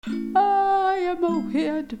I am a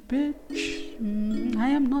weird bitch. I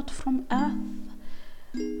am not from Earth.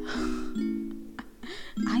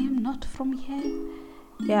 I am not from here.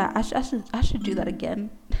 Yeah, I should do that again.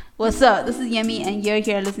 What's up? This is Yemi, and you're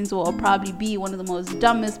here listening to what will probably be one of the most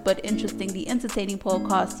dumbest but interestingly entertaining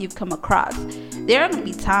podcasts you've come across. There are gonna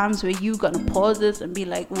be times where you're gonna pause this and be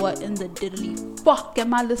like, "What in the diddly fuck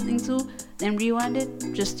am I listening to?" Then rewind it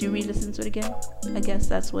just to re-listen to it again. I guess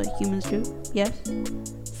that's what humans do. Yes.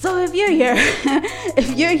 So if you're here,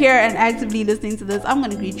 and actively listening to this, I'm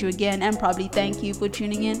gonna greet you again and probably thank you for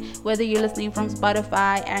tuning in. Whether you're listening from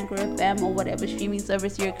Spotify, Anchor FM, or whatever streaming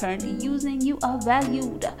service you're currently using, you are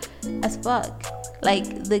valued as fuck.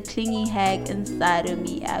 Like, the clingy hag inside of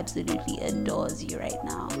me absolutely adores you right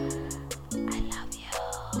now. I love you.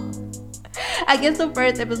 I guess the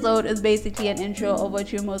first episode is basically an intro of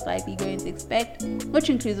what you're most likely going to expect, which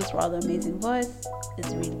includes this rather amazing voice.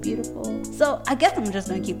 It's really beautiful. So I guess I'm just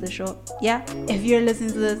gonna keep this short. Yeah, if you're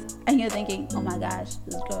listening to this and you're thinking, "Oh my gosh,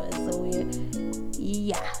 this girl is so weird,"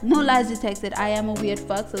 yeah, no lies detected. I am a weird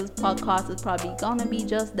fuck, so this podcast is probably gonna be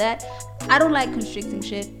just that. I don't like constricting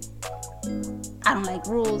shit. I don't like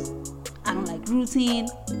rules. I don't like routine.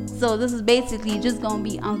 So this is basically just gonna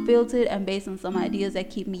be unfiltered and based on some ideas that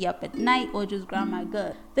keep me up at night or just grind my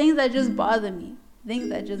gut. Things that just bother me. Things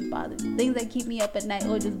that keep me up at night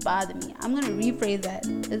or just bother me. I'm gonna rephrase that.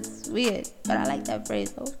 It's weird, but I like that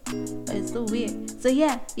phrase though. But it's so weird. So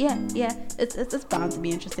yeah. It's bound to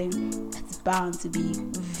be interesting. It's bound to be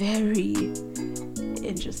very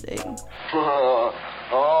interesting.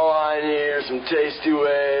 All I need are some tasty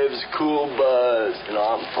waves, cool buzz, and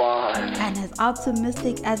I'm fine. And as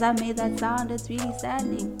optimistic as I made that sound, it's really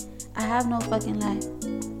saddening. I have no fucking life.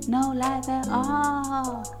 No life at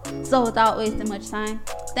all. So without wasting much time,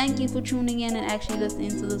 thank you for tuning in and actually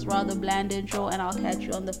listening to this rather bland intro, and I'll catch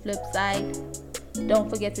you on the flip side. Don't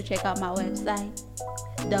forget to check out my website,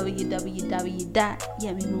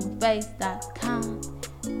 www.yemimoonface.com.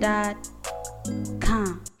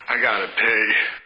 I gotta pee.